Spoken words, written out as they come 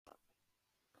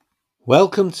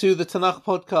Welcome to the Tanakh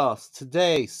podcast.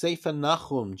 Today, Sefer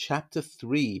Nahum, chapter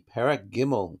 3, Perek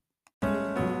Gimel.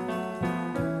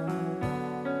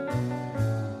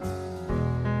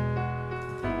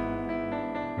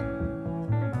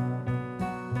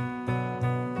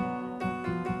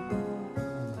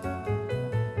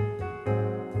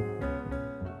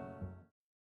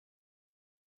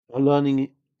 Our learning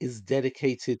is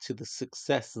dedicated to the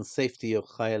success and safety of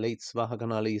Chayalei Tzva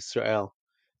Haganah Yisrael,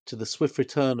 to the swift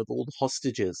return of all the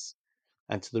hostages,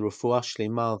 and to the Refuah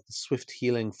Shlema, the swift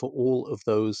healing for all of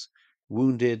those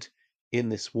wounded in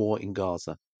this war in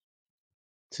Gaza.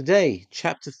 Today,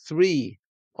 chapter 3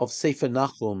 of Sefer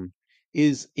Nahum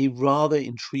is a rather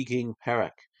intriguing perek.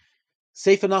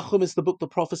 Sefer Nahum is the book that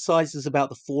prophesies about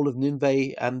the fall of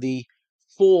Nineveh and the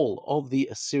fall of the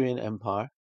Assyrian Empire.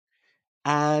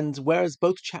 And whereas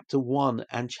both chapter 1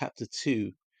 and chapter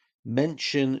 2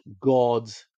 mention God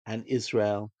and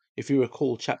Israel, if you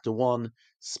recall, chapter 1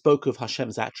 spoke of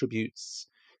Hashem's attributes,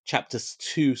 chapter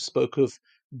 2 spoke of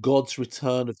God's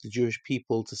return of the Jewish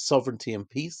people to sovereignty and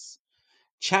peace.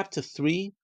 Chapter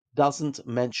 3 doesn't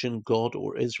mention God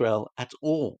or Israel at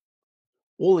all.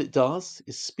 All it does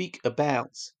is speak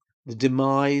about the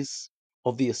demise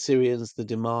of the Assyrians, the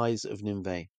demise of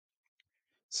Nineveh.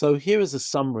 So here is a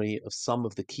summary of some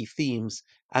of the key themes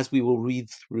as we will read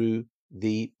through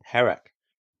the Perek.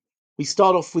 We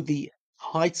start off with the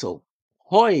title.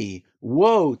 Hoi,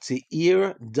 woe to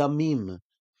Ir Damim.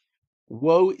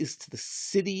 Woe is to the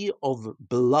city of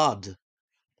blood.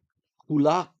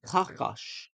 Kula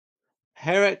Kachash.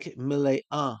 Perek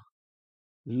Mele'ah.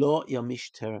 Lo Yamish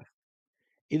Teref.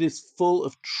 It is full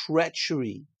of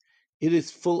treachery. It is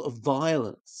full of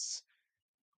violence.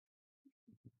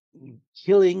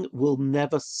 Killing will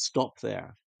never stop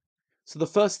there. So the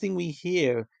first thing we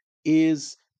hear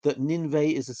is that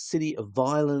Nineveh is a city of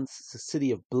violence, it's a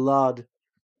city of blood.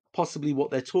 Possibly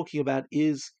what they're talking about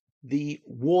is the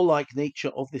warlike nature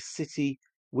of this city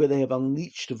where they have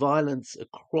unleashed violence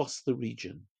across the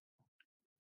region.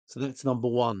 So that's number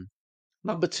one.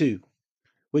 Number two,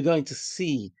 we're going to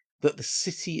see that the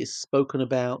city is spoken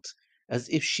about as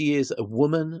if she is a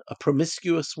woman, a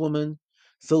promiscuous woman,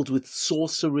 filled with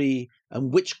sorcery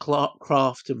and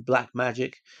witchcraft and black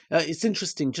magic. It's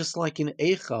interesting, just like in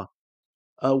Eicha,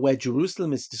 where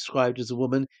Jerusalem is described as a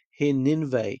woman, here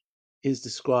Nineveh is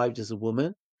described as a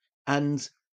woman. And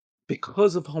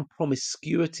because of her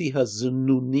promiscuity, her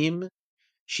zununim,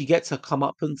 she gets her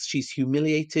comeuppance. She's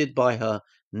humiliated by her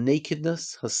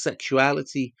nakedness. Her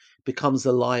sexuality becomes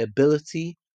a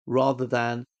liability rather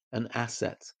than an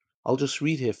asset. I'll just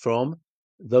read here from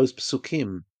those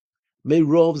psukim.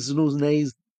 Merov znunei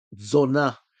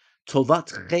zona,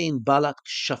 tovat chen balak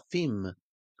shafim,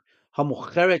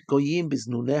 hamocheret goyim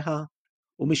biznuneha,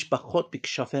 umishpachot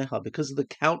bikshafeha, because of the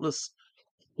countless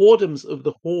whoredoms of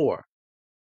the whore,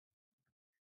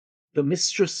 the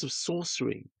mistress of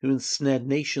sorcery, who ensnared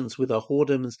nations with her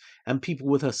whoredoms and people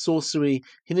with her sorcery.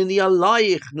 Hineni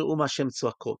alayich ne'um Hashem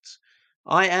tzvakot.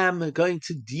 I am going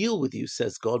to deal with you,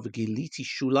 says God. V'giliti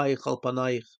shulayich al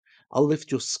panayich. I'll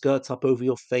lift your skirt up over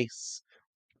your face.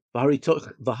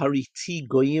 V'hariti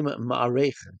goyim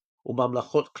ma'arech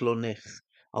u'mamlachot klonech.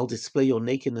 I'll display your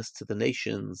nakedness to the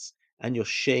nations and your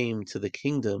shame to the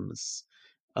kingdoms.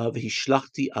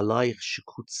 V'hishlachti alayich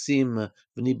shekutzim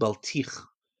v'nibaltich.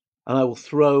 And I will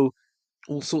throw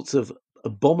all sorts of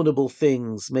abominable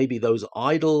things, maybe those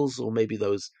idols or maybe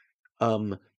those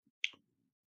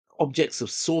objects of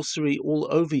sorcery all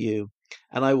over you,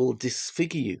 and I will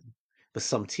disfigure you.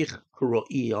 V'samtich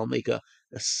kuroi, I'll make a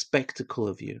spectacle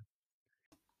of you.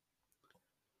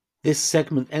 This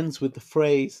segment ends with the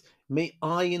phrase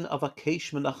Me'ayin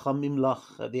avakesh menachamim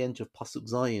lach at the end of Pasuk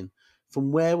Zayin.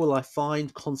 From where will I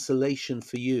find consolation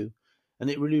for you? And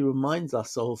it really reminds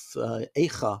us of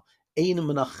Eicha, Ein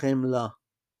menachem la.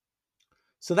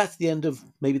 So that's the end of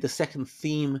maybe the second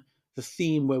theme, the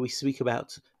theme where we speak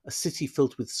about a city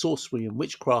filled with sorcery and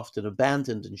witchcraft and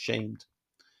abandoned and shamed.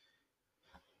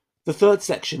 The third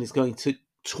section is going to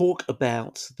talk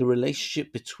about the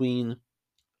relationship between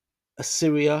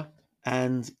Assyria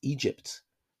and Egypt.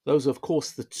 Those are, of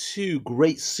course, the two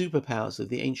great superpowers of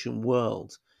the ancient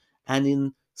world. And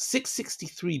in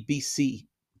 663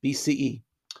 BCE,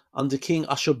 under King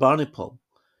Ashurbanipal,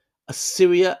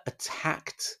 Assyria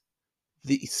attacked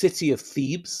the city of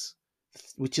Thebes,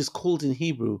 which is called in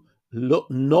Hebrew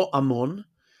Noamon,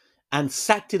 and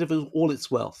sacked it of all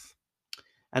its wealth.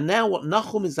 And now what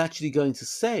Nahum is actually going to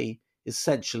say,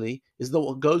 essentially, is that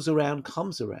what goes around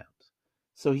comes around.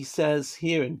 So he says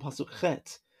here in Pasuk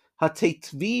Chet,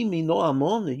 Hatetvi mi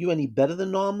Noamon, are you any better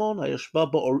than Noamon? Ayashba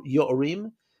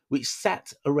yorim, which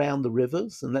sat around the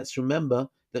rivers. And let's remember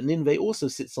that Nineveh also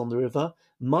sits on the river.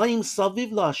 Maim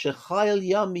saviv la shechayel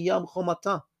yam miyam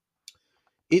chomata.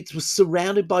 It was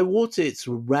surrounded by water. Its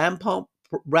rampart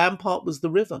was the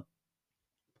river.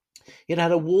 It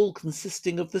had a wall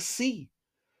consisting of the sea.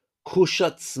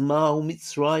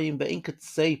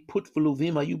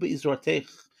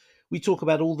 We talk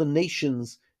about all the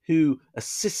nations who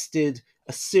assisted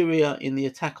Assyria in the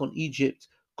attack on Egypt,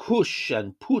 Cush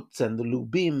and Put and the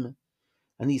Lubim.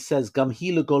 And he says,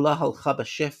 Gamhila Golah al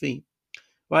Chabashefi,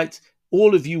 right?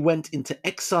 All of you went into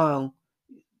exile.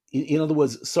 In other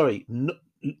words, sorry,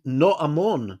 no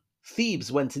Ammon,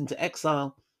 Thebes went into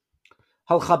exile.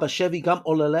 Hal Chabashevi Gam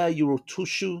Olalea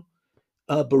Yurotushu,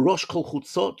 Barosh Kol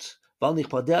Chutzot, Val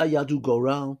Nichpadea Yadu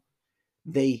Goral.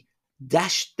 They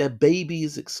dashed their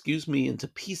babies, into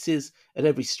pieces at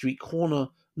every street corner.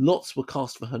 Lots were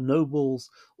cast for her nobles.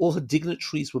 All her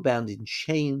dignitaries were bound in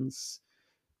chains.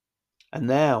 And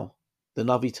now the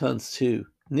Navi turns to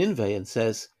Nineveh and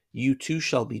says, you too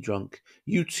shall be drunk.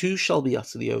 You too shall be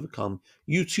utterly overcome.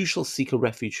 You too shall seek a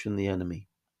refuge from the enemy.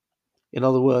 In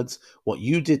other words, what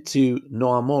you did to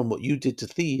Noamon, what you did to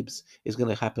Thebes, is going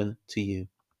to happen to you.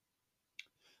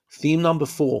 Theme number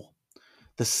 4,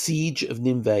 the siege of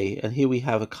Nineveh. And here we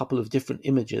have a couple of different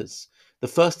images. The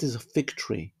first is a fig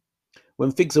tree.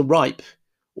 When figs are ripe,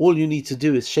 all you need to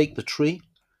do is shake the tree,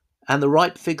 and the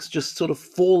ripe figs just sort of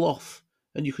fall off,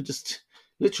 and you could just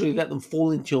literally let them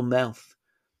fall into your mouth.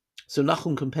 So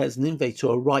Nahum compares Nineveh to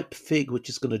a ripe fig, which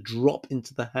is going to drop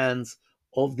into the hands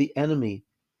of the enemy.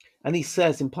 And he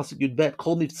says in Pasuk Yud Bet,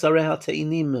 Kol mivtzareha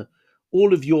te'inim,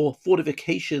 all of your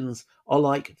fortifications are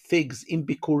like figs, im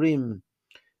bikurim,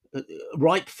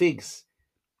 ripe figs.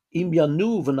 Im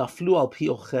yanu v'naflu al pi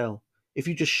ochel. If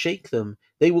you just shake them,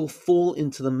 they will fall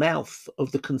into the mouth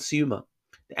of the consumer,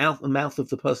 the mouth of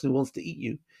the person who wants to eat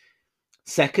you.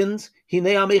 Second,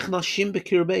 hinei amech nashim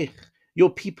b'kirbech. Your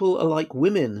people are like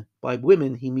women. By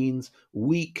women, he means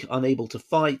weak, unable to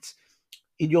fight.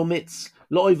 In your midst,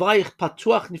 lo'oivayich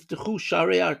patuach niftechu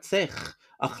sharei artzech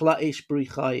achla esh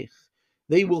b'richayich.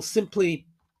 They will simply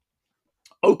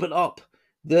open up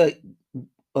the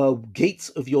gates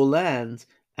of your land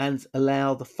and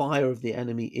allow the fire of the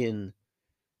enemy in.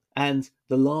 And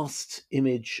the last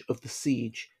image of the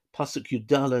siege, Pasuk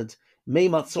Yudalad, Mei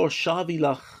matzor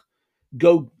shavilach,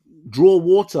 go draw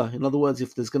water. In other words,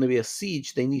 if there's going to be a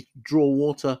siege, they need to draw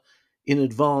water in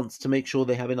advance to make sure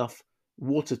they have enough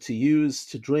water to use,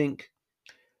 to drink.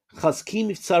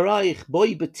 Chazkim iftzaraich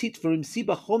boi betit v'rimsi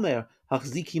b'chomer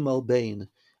hachziki malbein.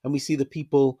 And we see the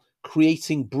people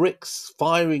creating bricks,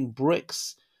 firing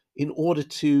bricks in order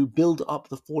to build up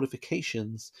the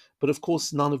fortifications. But of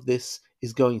course, none of this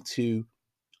is going to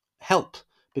help,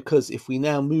 because if we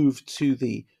now move to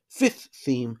the 5th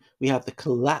theme, we have the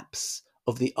collapse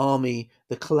of the army,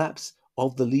 the collapse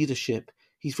of the leadership.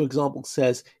 He, for example,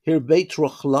 says, once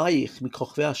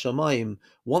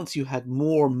you had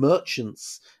more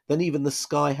merchants than even the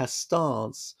sky has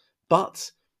stars.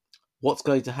 But what's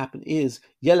going to happen is,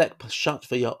 Yelek Pashat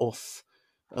V'Ya'of,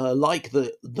 like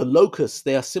the locusts,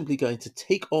 they are simply going to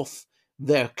take off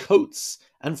their coats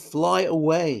and fly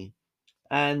away.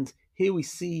 And here we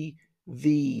see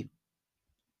the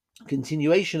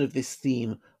continuation of this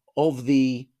theme of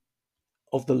the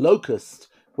locust,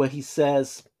 where he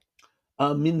says,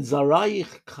 Min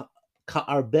zarayich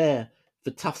ka'arbeh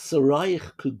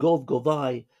v'tafsarayich k'gov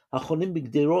govai hachonim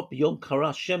b'gderot b'yom kara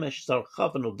shemesh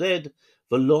zarcha v'noded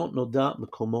v'lo noda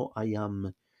mekomo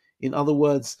ayam. In other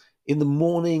words, in the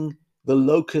morning the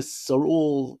locusts are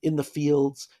all in the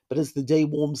fields, but as the day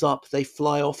warms up they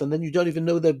fly off, and then you don't even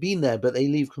know they've been there, but they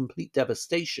leave complete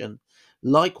devastation.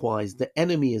 Likewise, the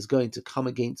enemy is going to come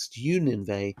against you,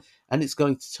 Nineveh, and it's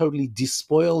going to totally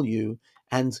despoil you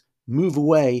and move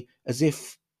away as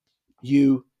if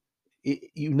you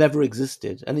never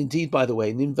existed. And indeed, by the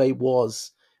way, Nineveh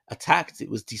was attacked, it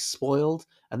was despoiled,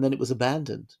 and then it was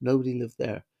abandoned. Nobody lived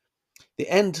there.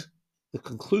 The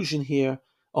conclusion here.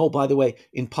 Oh, by the way,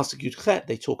 in Pasuk Yud Chet,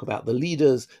 they talk about the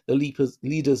leaders. The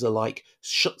leaders are like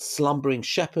slumbering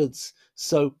shepherds.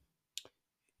 So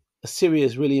Assyria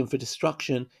is really in for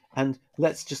destruction. And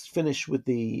let's just finish with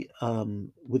the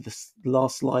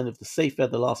last line of the Sefer,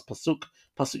 the last Pasuk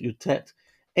Yud Tet.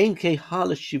 Ein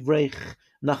kehala shivrech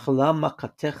nachlam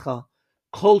makatecha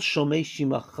kol shomei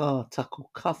shimacha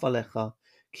takukaf alecha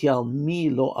ki al mi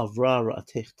lo avra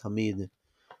ra'atech tamid.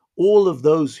 All of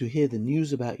those who hear the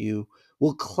news about you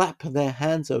will clap their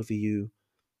hands over you,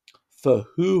 for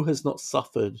who has not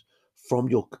suffered from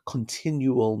your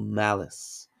continual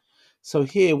malice? So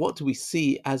here, what do we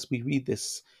see as we read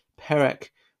this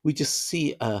perek? We just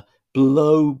see a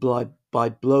blow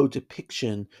blow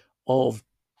depiction of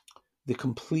the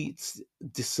complete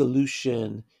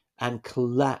dissolution and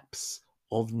collapse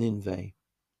of Nineveh.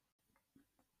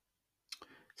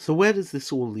 So where does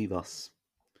this all leave us?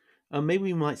 Maybe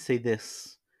we might say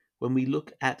this. When we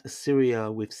look at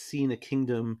Assyria, we've seen a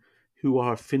kingdom who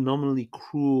are phenomenally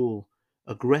cruel,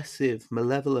 aggressive,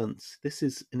 malevolent. This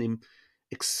is an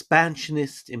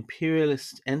expansionist,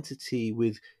 imperialist entity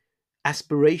with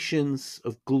aspirations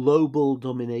of global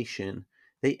domination.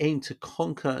 They aim to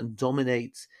conquer and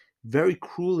dominate very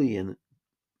cruelly and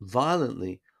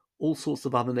violently all sorts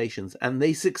of other nations, and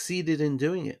they succeeded in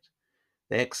doing it.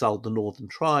 They exiled the northern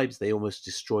tribes, they almost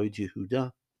destroyed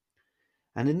Yehuda.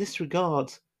 And in this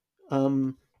regard,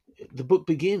 the book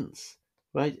begins,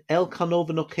 right? El Kanov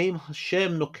Nokem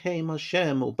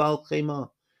Hashem, or Baal Chema,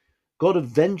 God of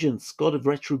vengeance, God of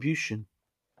retribution.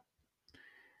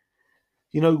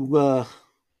 You know,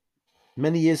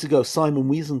 many years ago, Simon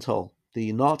Wiesenthal,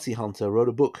 the Nazi hunter, wrote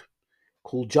a book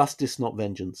called Justice, Not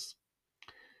Vengeance.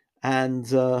 And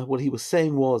what he was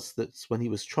saying was that when he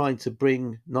was trying to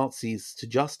bring Nazis to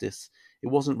justice, it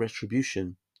wasn't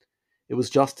retribution. It was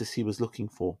justice he was looking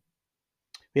for.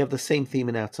 We have the same theme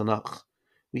in our Tanakh.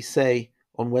 We say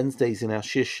on Wednesdays in our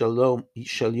Shir Shalom,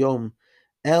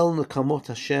 El Nekamot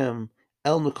Hashem,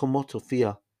 El Nekamot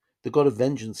Ophia, the God of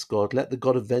vengeance, God, let the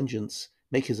God of vengeance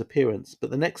make his appearance. But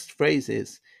the next phrase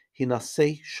is,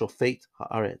 Hinaseh Shofet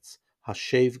Haaretz,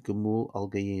 Hashev Gemul Al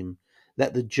Gayim,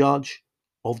 let the judge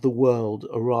of the world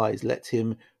arise, let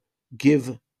him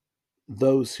give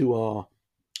those who are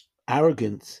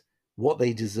arrogant what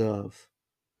they deserve.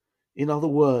 In other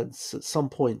words, at some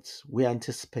point, we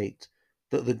anticipate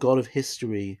that the God of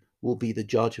history will be the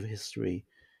judge of history,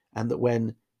 and that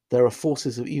when there are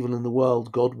forces of evil in the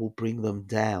world, God will bring them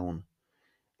down.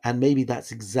 And maybe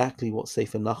that's exactly what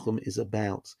Sefer Nahum is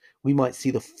about. We might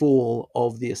see the fall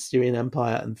of the Assyrian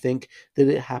Empire and think that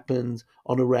it happened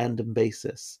on a random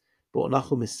basis. But what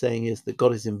Nahum is saying is that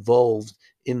God is involved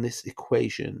in this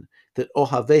equation, that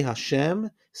Ohave Hashem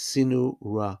Sinu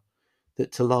Ra,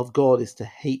 that to love God is to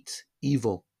hate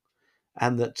evil,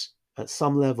 and that at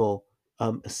some level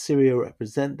Assyria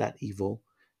represent that evil,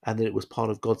 and that it was part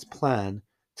of God's plan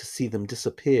to see them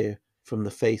disappear from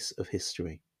the face of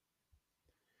history.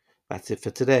 That's it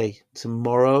for today.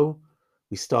 Tomorrow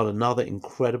we start another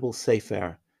incredible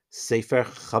Sefer, Sefer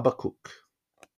Habakkuk.